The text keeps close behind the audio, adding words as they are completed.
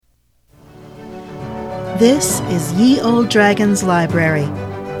This is Ye Olde Dragon's Library,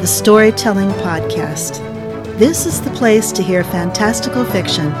 the storytelling podcast. This is the place to hear fantastical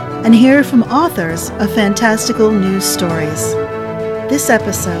fiction and hear from authors of fantastical news stories. This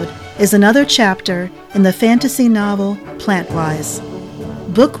episode is another chapter in the fantasy novel Plantwise,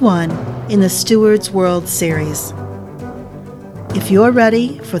 Book 1 in the Steward's World series. If you're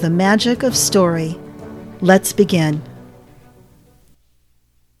ready for the magic of story, let's begin.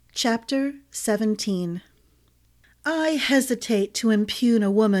 Chapter 17. I hesitate to impugn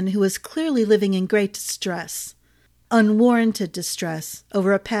a woman who is clearly living in great distress. Unwarranted distress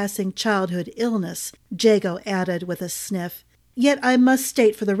over a passing childhood illness, Jago added with a sniff. Yet I must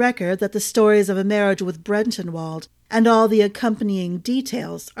state for the record that the stories of a marriage with Brentenwald and all the accompanying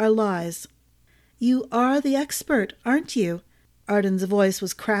details are lies. You are the expert, aren't you? Arden's voice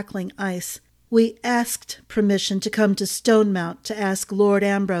was crackling ice. We asked permission to come to Stonemount to ask Lord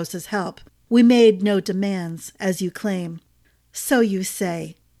Ambrose's help. We made no demands, as you claim. So you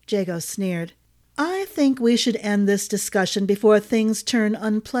say, Jago sneered. I think we should end this discussion before things turn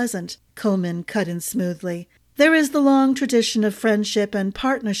unpleasant, Comyn cut in smoothly. There is the long tradition of friendship and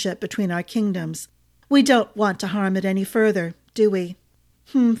partnership between our kingdoms. We don't want to harm it any further, do we?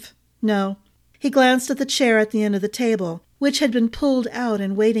 No. He glanced at the chair at the end of the table, which had been pulled out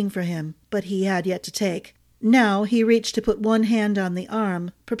and waiting for him, but he had yet to take. Now he reached to put one hand on the arm,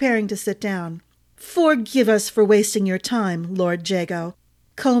 preparing to sit down. Forgive us for wasting your time, Lord Jago.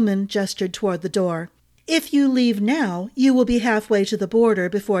 Comyn gestured toward the door. If you leave now, you will be halfway to the border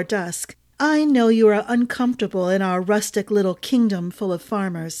before dusk. I know you are uncomfortable in our rustic little kingdom full of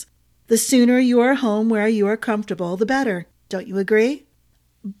farmers. The sooner you are home where you are comfortable, the better. Don't you agree?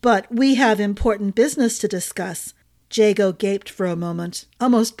 But we have important business to discuss. Jago gaped for a moment,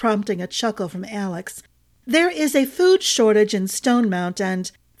 almost prompting a chuckle from Alex. There is a food shortage in Stonemount,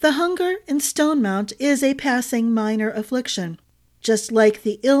 and the hunger in Stonemount is a passing minor affliction. Just like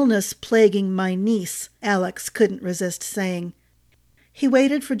the illness plaguing my niece, Alex couldn't resist saying. He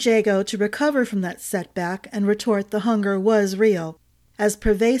waited for Jago to recover from that setback and retort the hunger was real, as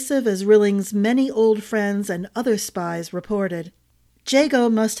pervasive as Rilling's many old friends and other spies reported. Jago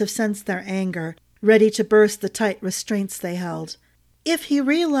must have sensed their anger, ready to burst the tight restraints they held. If he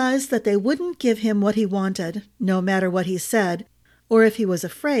realized that they wouldn't give him what he wanted, no matter what he said, or if he was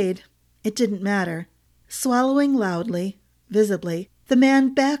afraid, it didn't matter. Swallowing loudly, visibly, the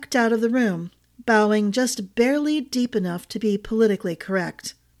man backed out of the room, bowing just barely deep enough to be politically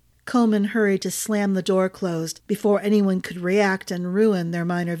correct. Comyn hurried to slam the door closed before anyone could react and ruin their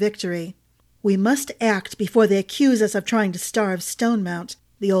minor victory. We must act before they accuse us of trying to starve Stonemount,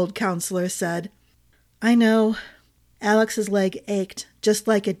 the old counselor said. I know. Alex's leg ached, just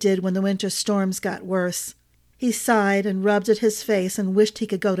like it did when the winter storms got worse. He sighed and rubbed at his face and wished he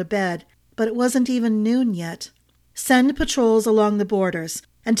could go to bed, but it wasn't even noon yet. Send patrols along the borders,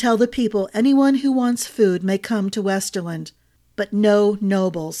 and tell the people anyone who wants food may come to Westerland. But no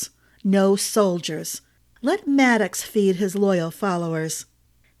nobles, no soldiers. Let Maddox feed his loyal followers.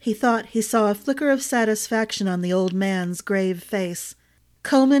 He thought he saw a flicker of satisfaction on the old man's grave face.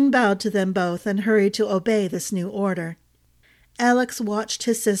 Comyn bowed to them both and hurried to obey this new order. Alex watched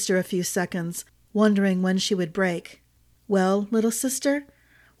his sister a few seconds, wondering when she would break. Well, little sister,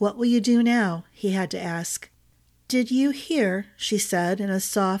 what will you do now? He had to ask. Did you hear, she said in a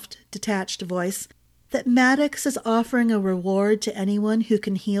soft, detached voice, that Maddox is offering a reward to anyone who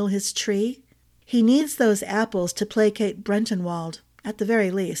can heal his tree? He needs those apples to placate Brentenwald, at the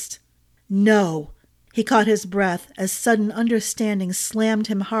very least. No! He caught his breath as sudden understanding slammed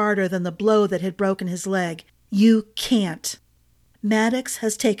him harder than the blow that had broken his leg. You can't. Maddox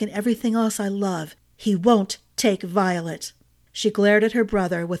has taken everything else I love. He won't take Violet. She glared at her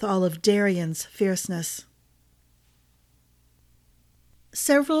brother with all of Darien's fierceness.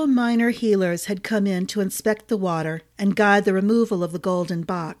 Several minor healers had come in to inspect the water and guide the removal of the golden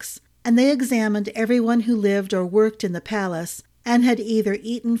box, and they examined everyone who lived or worked in the palace and had either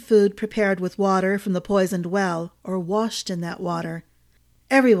eaten food prepared with water from the poisoned well or washed in that water.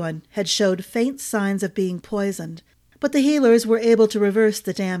 Everyone had showed faint signs of being poisoned, but the healers were able to reverse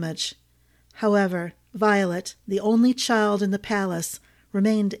the damage. However, Violet, the only child in the palace,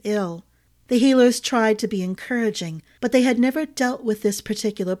 remained ill. The healers tried to be encouraging, but they had never dealt with this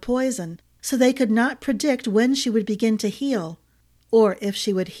particular poison, so they could not predict when she would begin to heal, or if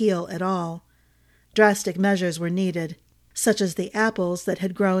she would heal at all. Drastic measures were needed, such as the apples that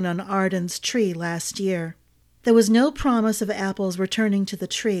had grown on Arden's tree last year. There was no promise of apples returning to the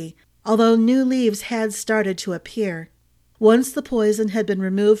tree, although new leaves had started to appear. Once the poison had been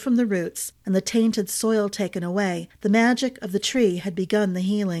removed from the roots and the tainted soil taken away, the magic of the tree had begun the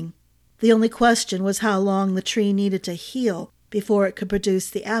healing. The only question was how long the tree needed to heal before it could produce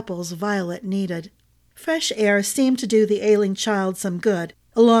the apples Violet needed. Fresh air seemed to do the ailing child some good,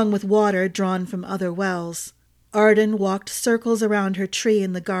 along with water drawn from other wells. Arden walked circles around her tree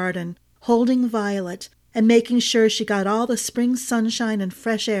in the garden, holding Violet and making sure she got all the spring sunshine and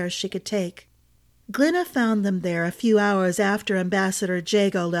fresh air she could take. Glenna found them there a few hours after Ambassador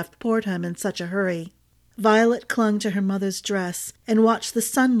Jago left Portham in such a hurry. Violet clung to her mother's dress and watched the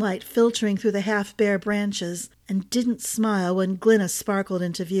sunlight filtering through the half-bare branches and didn't smile when Glenna sparkled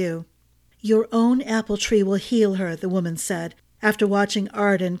into view. "Your own apple tree will heal her," the woman said, after watching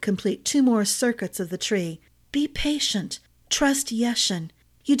Arden complete 2 more circuits of the tree. "Be patient. Trust Yeshan.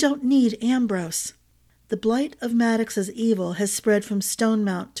 You don't need Ambrose." "The blight of Maddox's evil has spread from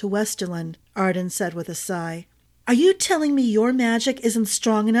Stonemount to Westerland," Arden said with a sigh. "Are you telling me your magic isn't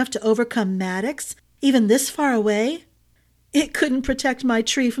strong enough to overcome Maddox, even this far away?" "It couldn't protect my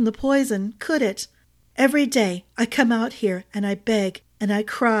tree from the poison, could it? Every day I come out here and I beg and I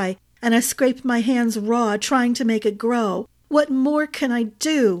cry and I scrape my hands raw trying to make it grow. What more can I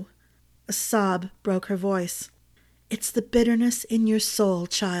do?" A sob broke her voice. "It's the bitterness in your soul,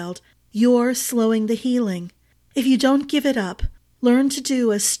 child. You're slowing the healing. If you don't give it up, learn to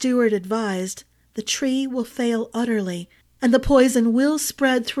do as Stewart advised, the tree will fail utterly, and the poison will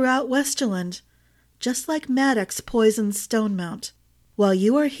spread throughout Westerland, just like Maddox poisoned Stonemount. While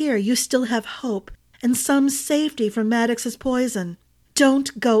you are here, you still have hope and some safety from Maddox's poison.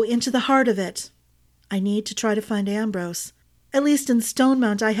 Don't go into the heart of it." "I need to try to find Ambrose. At least in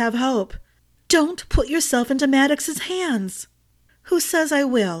Stonemount I have hope." "Don't put yourself into Maddox's hands." "Who says I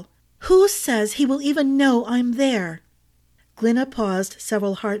will? Who says he will even know I'm there?" Glenna paused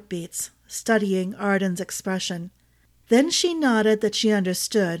several heartbeats, studying Arden's expression. Then she nodded that she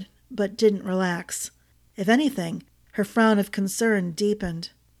understood, but didn't relax. If anything, her frown of concern deepened.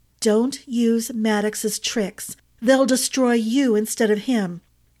 "Don't use Maddox's tricks. They'll destroy you instead of him.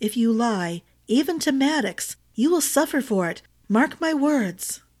 If you lie, even to Maddox, you will suffer for it. Mark my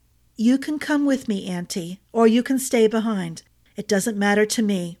words." "You can come with me, Auntie, or you can stay behind. It doesn't matter to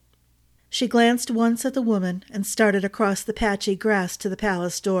me." She glanced once at the woman and started across the patchy grass to the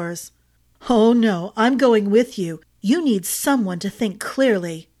palace doors. "Oh, no, I'm going with you. You need someone to think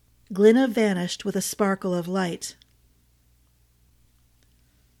clearly." Glenna vanished with a sparkle of light.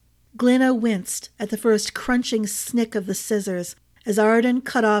 Glenna winced at the first crunching snick of the scissors as Arden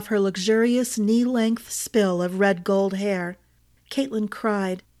cut off her luxurious knee-length spill of red gold hair. Caitlin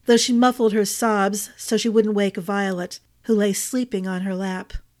cried, though she muffled her sobs so she wouldn't wake Violet, who lay sleeping on her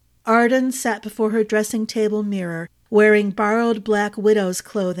lap. Arden sat before her dressing-table mirror, wearing borrowed black widow's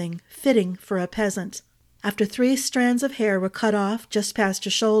clothing, fitting for a peasant. After 3 strands of hair were cut off just past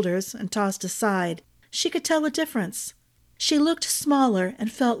her shoulders and tossed aside, she could tell a difference. She looked smaller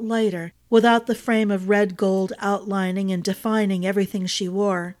and felt lighter, without the frame of red gold outlining and defining everything she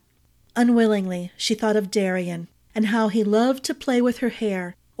wore. Unwillingly, she thought of Darien, and how he loved to play with her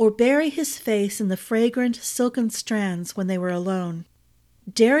hair, or bury his face in the fragrant silken strands when they were alone.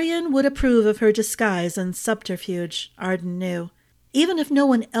 Darien would approve of her disguise and subterfuge, Arden knew. Even if no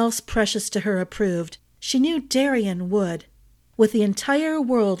one else precious to her approved, she knew Darien would. With the entire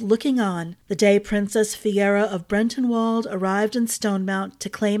world looking on, the day Princess Fiera of Brentonwald arrived in Stonemount to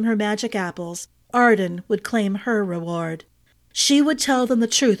claim her magic apples, Arden would claim her reward. She would tell them the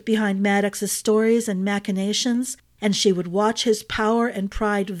truth behind Maddox's stories and machinations, and she would watch his power and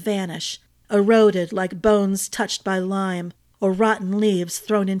pride vanish, eroded like bones touched by lime, or rotten leaves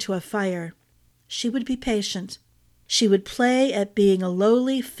thrown into a fire. She would be patient. She would play at being a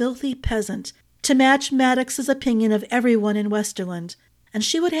lowly, filthy peasant, to match Maddox's opinion of everyone in Westerland, and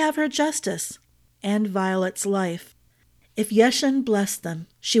she would have her justice, and Violet's life. If Yeshan blessed them,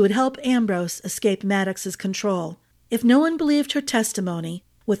 she would help Ambrose escape Maddox's control. If no one believed her testimony,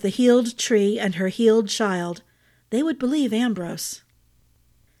 with the healed tree and her healed child, they would believe Ambrose.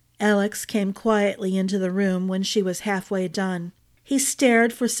 Alex came quietly into the room when she was halfway done. He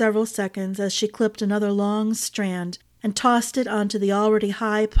stared for several seconds as she clipped another long strand and tossed it onto the already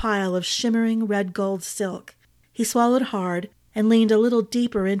high pile of shimmering red gold silk. He swallowed hard and leaned a little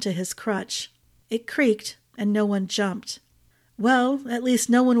deeper into his crutch. It creaked, and no one jumped. "Well, at least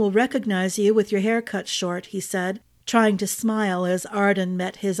no one will recognize you with your hair cut short," he said, trying to smile as Arden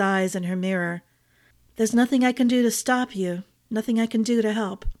met his eyes in her mirror. "There's nothing I can do to stop you, nothing I can do to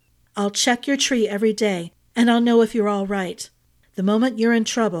help. I'll check your tree every day, and I'll know if you're all right. The moment you're in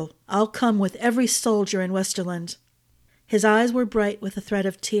trouble, I'll come with every soldier in Westerland." His eyes were bright with a thread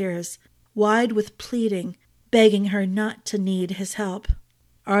of tears, wide with pleading, begging her not to need his help.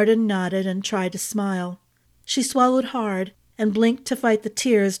 Arden nodded and tried to smile. She swallowed hard and blinked to fight the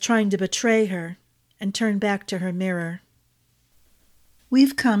tears trying to betray her, and turned back to her mirror.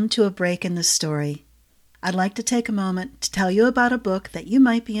 We've come to a break in the story. I'd like to take a moment to tell you about a book that you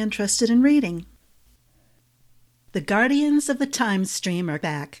might be interested in reading. The Guardians of the Time Stream are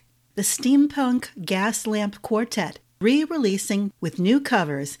back. The Steampunk Gas Lamp Quartet, re-releasing with new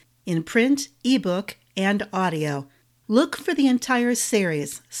covers in print, ebook, and audio. Look for the entire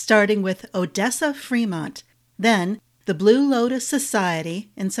series, starting with Odessa Fremont, then The Blue Lotus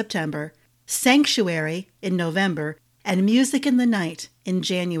Society in September, Sanctuary in November, and Music in the Night in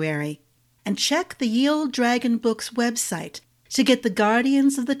January. And check the Ye Olde Dragon Books website to get the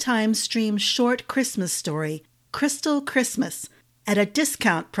Guardians of the Time Stream short Christmas story, Crystal Christmas, at a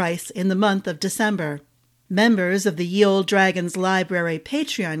discount price in the month of December. Members of the Ye Olde Dragons Library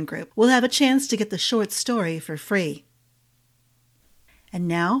Patreon group will have a chance to get the short story for free. And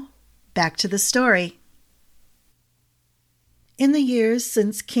now, back to the story. In the years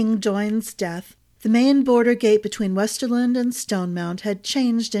since King Doine's death, the main border gate between Westerland and Stonemount had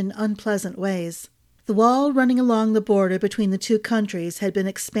changed in unpleasant ways. The wall running along the border between the two countries had been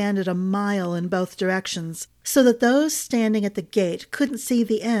expanded a mile in both directions, so that those standing at the gate couldn't see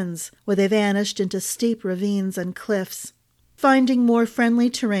the ends, where they vanished into steep ravines and cliffs. Finding more friendly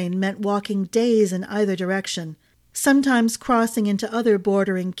terrain meant walking days in either direction, sometimes crossing into other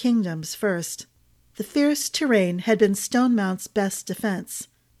bordering kingdoms first. The fierce terrain had been Stonemount's best defense.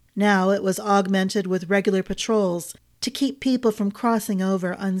 Now it was augmented with regular patrols to keep people from crossing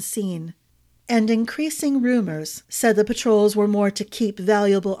over unseen. And increasing rumors said the patrols were more to keep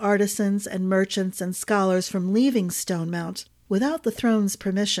valuable artisans and merchants and scholars from leaving Stonemount without the throne's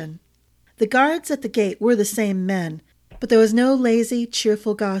permission. The guards at the gate were the same men, but there was no lazy,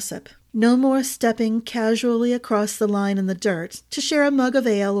 cheerful gossip. No more stepping casually across the line in the dirt to share a mug of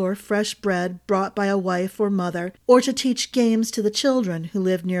ale or fresh bread brought by a wife or mother, or to teach games to the children who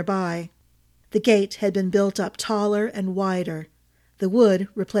lived nearby. The gate had been built up taller and wider, the wood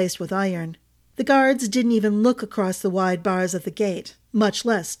replaced with iron. The guards didn't even look across the wide bars of the gate, much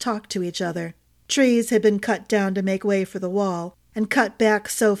less talk to each other. Trees had been cut down to make way for the wall, and cut back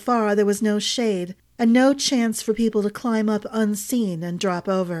so far there was no shade, and no chance for people to climb up unseen and drop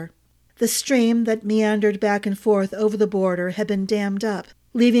over. The stream that meandered back and forth over the border had been dammed up,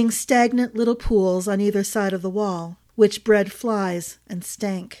 leaving stagnant little pools on either side of the wall, which bred flies and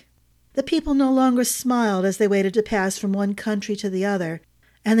stank. The people no longer smiled as they waited to pass from one country to the other,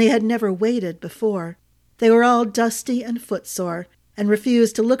 and they had never waited before. They were all dusty and footsore, and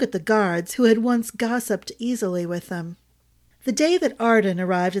refused to look at the guards who had once gossiped easily with them. The day that Arden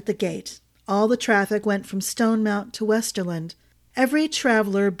arrived at the gate, all the traffic went from Stonemount to Westerland, every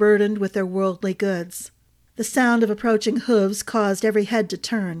traveler burdened with their worldly goods. The sound of approaching hooves caused every head to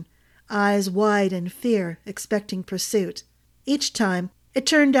turn, eyes wide in fear, expecting pursuit. Each time it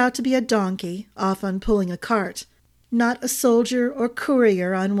turned out to be a donkey, often pulling a cart, not a soldier or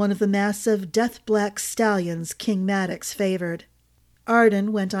courier on one of the massive death-black stallions King Maddox favored.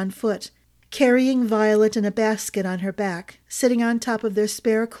 Arden went on foot, carrying Violet in a basket on her back, sitting on top of their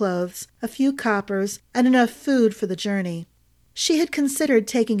spare clothes, a few coppers, and enough food for the journey. She had considered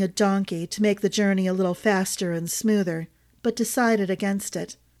taking a donkey to make the journey a little faster and smoother, but decided against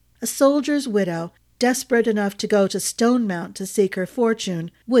it. A soldier's widow, desperate enough to go to Stonemount to seek her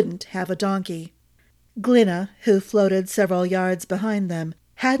fortune, wouldn't have a donkey. Glinna, who floated several yards behind them,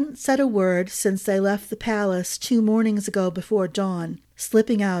 hadn't said a word since they left the palace 2 mornings ago before dawn,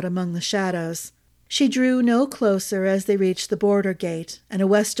 slipping out among the shadows. She drew no closer as they reached the border gate, and a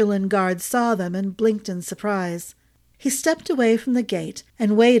Westerland guard saw them and blinked in surprise. He stepped away from the gate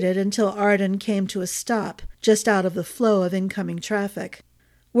and waited until Arden came to a stop, just out of the flow of incoming traffic.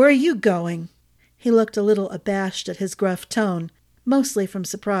 "Where are you going?" He looked a little abashed at his gruff tone, mostly from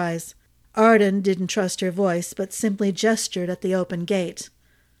surprise. Arden didn't trust her voice, but simply gestured at the open gate.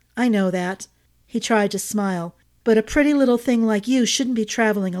 "I know that." He tried to smile. "But a pretty little thing like you shouldn't be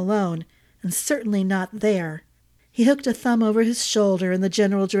traveling alone, and certainly not there." He hooked a thumb over his shoulder in the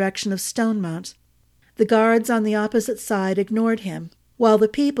general direction of Stonemount. The guards on the opposite side ignored him, while the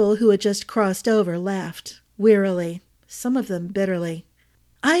people who had just crossed over laughed, wearily, some of them bitterly.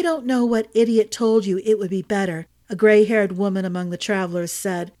 "I don't know what idiot told you it would be better," a gray-haired woman among the travelers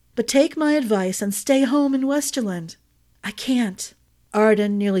said, "but take my advice and stay home in Westerland." "I can't."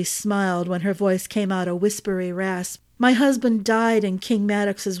 Arden nearly smiled when her voice came out a whispery rasp. "My husband died in King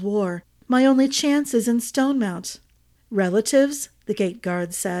Maddox's war. My only chance is in Stonemount." "Relatives?" the gate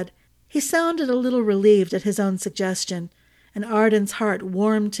guard said. He sounded a little relieved at his own suggestion, and Arden's heart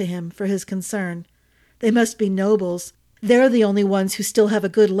warmed to him for his concern. They must be nobles. They're the only ones who still have a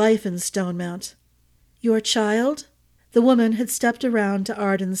good life in Stonemount. "Your child?" The woman had stepped around to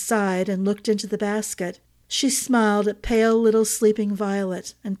Arden's side and looked into the basket. She smiled at pale little sleeping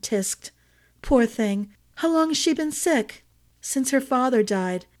Violet and tisked, "Poor thing, how long has she been sick?" "Since her father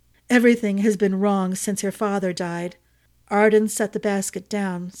died. Everything has been wrong since her father died." Arden set the basket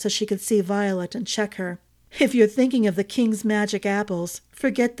down so she could see Violet and check her. "If you're thinking of the king's magic apples,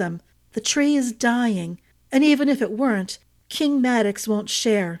 forget them. The tree is dying, and even if it weren't, King Maddox won't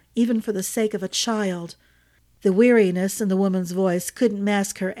share, even for the sake of a child." The weariness in the woman's voice couldn't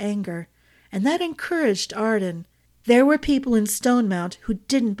mask her anger, and that encouraged Arden. There were people in Stonemount who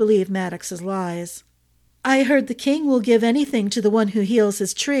didn't believe Maddox's lies. "I heard the king will give anything to the one who heals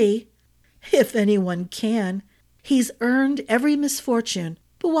his tree." "If anyone can. He's earned every misfortune,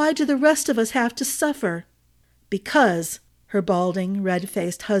 but why do the rest of us have to suffer?" "Because," her balding,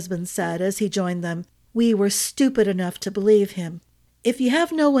 red-faced husband said as he joined them, "we were stupid enough to believe him. If you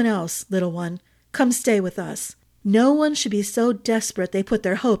have no one else, little one, come stay with us. No one should be so desperate they put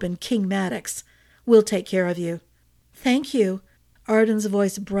their hope in King Maddox. We'll take care of you." "Thank you." Arden's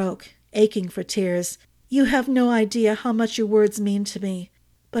voice broke, aching for tears. "You have no idea how much your words mean to me.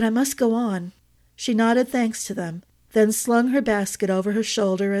 But I must go on." She nodded thanks to them, then slung her basket over her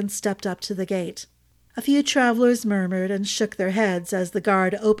shoulder and stepped up to the gate. A few travelers murmured and shook their heads as the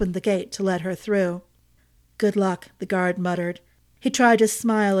guard opened the gate to let her through. "Good luck," the guard muttered. He tried to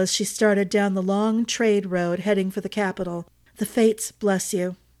smile as she started down the long trade road heading for the capital. "The fates bless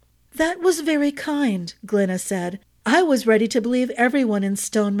you." "That was very kind," Glenna said. "I was ready to believe everyone in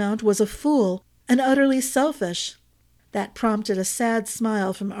Stonemount was a fool and utterly selfish." That prompted a sad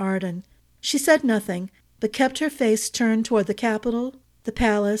smile from Arden. She said nothing, but kept her face turned toward the capital, the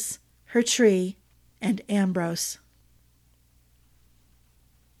palace, her tree, and Ambrose.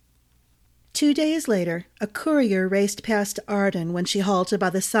 2 days later, a courier raced past Arden when she halted by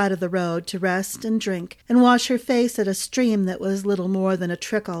the side of the road to rest and drink and wash her face at a stream that was little more than a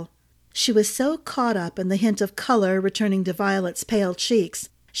trickle. She was so caught up in the hint of color returning to Violet's pale cheeks,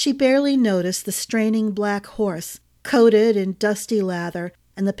 she barely noticed the straining black horse, coated in dusty lather,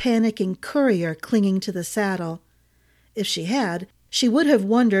 and the panicking courier clinging to the saddle. If she had, she would have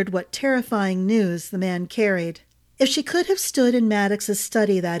wondered what terrifying news the man carried. If she could have stood in Maddox's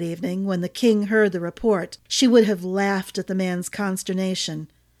study that evening when the king heard the report, she would have laughed at the man's consternation,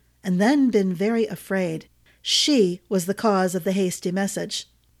 and then been very afraid. She was the cause of the hasty message.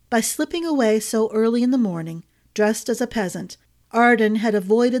 By slipping away so early in the morning, dressed as a peasant, Arden had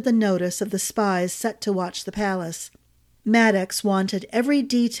avoided the notice of the spies set to watch the palace. Maddox wanted every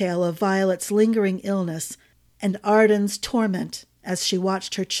detail of Violet's lingering illness and Arden's torment as she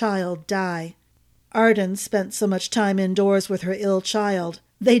watched her child die. Arden spent so much time indoors with her ill child,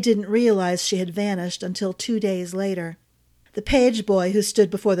 they didn't realize she had vanished until 2 days later. The page boy who stood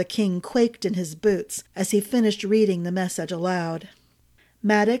before the king quaked in his boots as he finished reading the message aloud.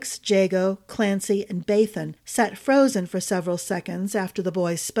 Maddox, Jago, Clancy, and Bathan sat frozen for several seconds after the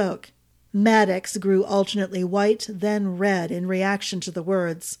boy spoke. Maddox grew alternately white, then red in reaction to the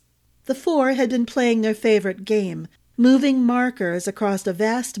words. The four had been playing their favorite game, moving markers across a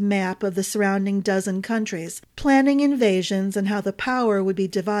vast map of the surrounding dozen countries, planning invasions and how the power would be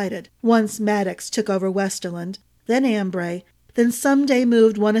divided once Maddox took over Westerland, then Ambray, then someday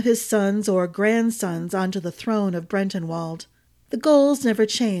moved one of his sons or grandsons onto the throne of Brentonwald. The goals never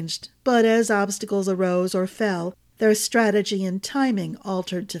changed, but as obstacles arose or fell, their strategy and timing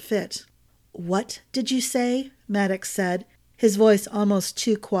altered to fit. "What did you say?" Maddox said, his voice almost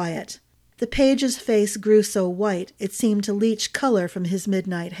too quiet. The page's face grew so white it seemed to leach color from his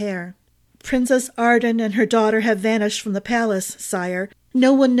midnight hair. "Princess Arden and her daughter have vanished from the palace, sire.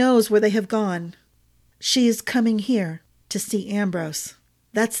 No one knows where they have gone." "She is coming here, to see Ambrose."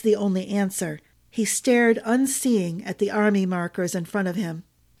 That's the only answer. He stared unseeing at the army markers in front of him.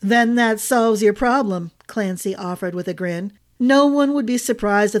 "Then that solves your problem," Clancy offered with a grin. "No one would be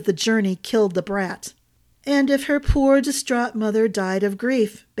surprised if the journey killed the brat." "And if her poor, distraught mother died of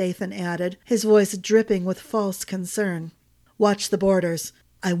grief," Bathan added, his voice dripping with false concern. "Watch the borders.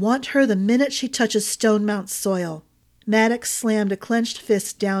 I want her the minute she touches Stonemount soil." Maddox slammed a clenched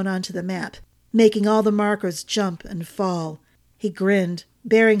fist down onto the map, making all the markers jump and fall. He grinned,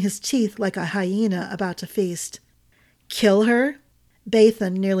 baring his teeth like a hyena about to feast. "Kill her?"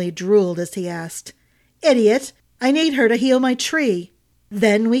 Bathan nearly drooled as he asked. "Idiot! I need her to heal my tree."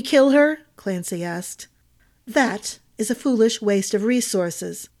 "Then we kill her?" Clancy asked. "That is a foolish waste of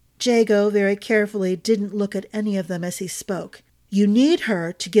resources." Jago very carefully didn't look at any of them as he spoke. "You need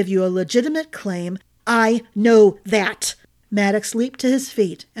her to give you a legitimate claim." "I know that!" Maddox leaped to his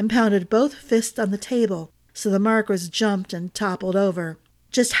feet and pounded both fists on the table, so the markers jumped and toppled over.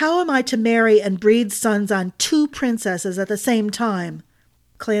 Just how am I to marry and breed sons on 2 princesses at the same time?"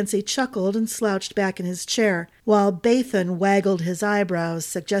 Clancy chuckled and slouched back in his chair, while Bathan waggled his eyebrows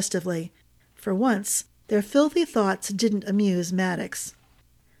suggestively. For once, their filthy thoughts didn't amuse Maddox.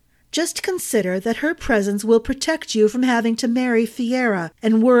 "Just consider that her presence will protect you from having to marry Fiera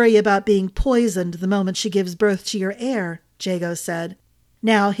and worry about being poisoned the moment she gives birth to your heir," Jago said.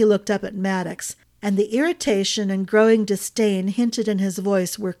 Now he looked up at Maddox, and the irritation and growing disdain hinted in his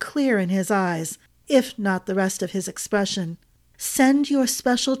voice were clear in his eyes, if not the rest of his expression. "Send your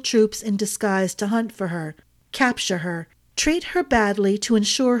special troops in disguise to hunt for her, capture her, treat her badly to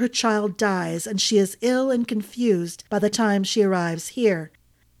ensure her child dies and she is ill and confused by the time she arrives here.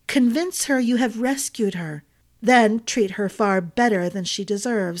 Convince her you have rescued her, then treat her far better than she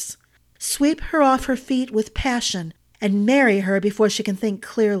deserves. Sweep her off her feet with passion and marry her before she can think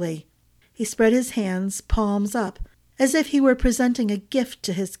clearly." He spread his hands, palms up, as if he were presenting a gift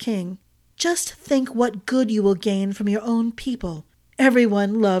to his king. "Just think what good you will gain from your own people.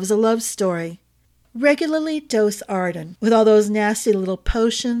 Everyone loves a love story. Regularly dose Arden with all those nasty little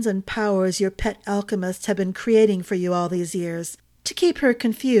potions and powers your pet alchemists have been creating for you all these years, to keep her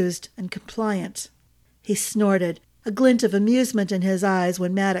confused and compliant." He snorted, a glint of amusement in his eyes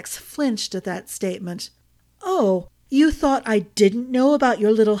when Maddox flinched at that statement. "Oh, you thought I didn't know about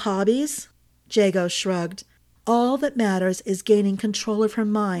your little hobbies?" Jago shrugged. "All that matters is gaining control of her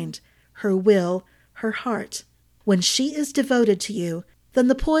mind, her will, her heart. When she is devoted to you, then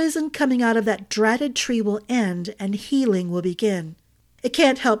the poison coming out of that dratted tree will end and healing will begin. It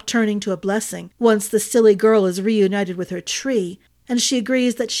can't help turning to a blessing once the silly girl is reunited with her tree, and she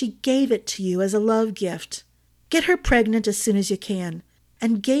agrees that she gave it to you as a love gift. Get her pregnant as soon as you can,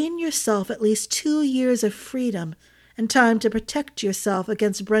 and gain yourself at least 2 years of freedom and time to protect yourself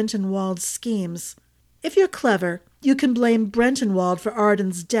against Brentenwald's schemes. If you're clever, you can blame Brentenwald for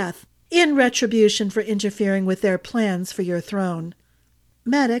Arden's death in retribution for interfering with their plans for your throne."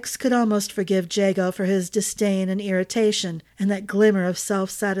 Maddox could almost forgive Jago for his disdain and irritation and that glimmer of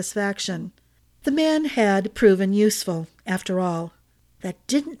self-satisfaction. The man had proven useful, after all. That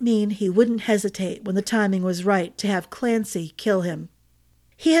didn't mean he wouldn't hesitate when the timing was right to have Clancy kill him.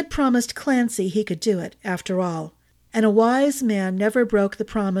 He had promised Clancy he could do it, after all, and a wise man never broke the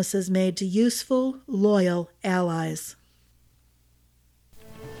promises made to useful, loyal allies.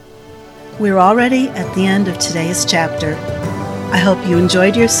 We're already at the end of today's chapter. I hope you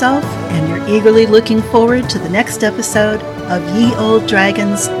enjoyed yourself and you're eagerly looking forward to the next episode of Ye Olde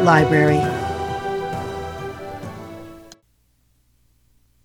Dragon's Library.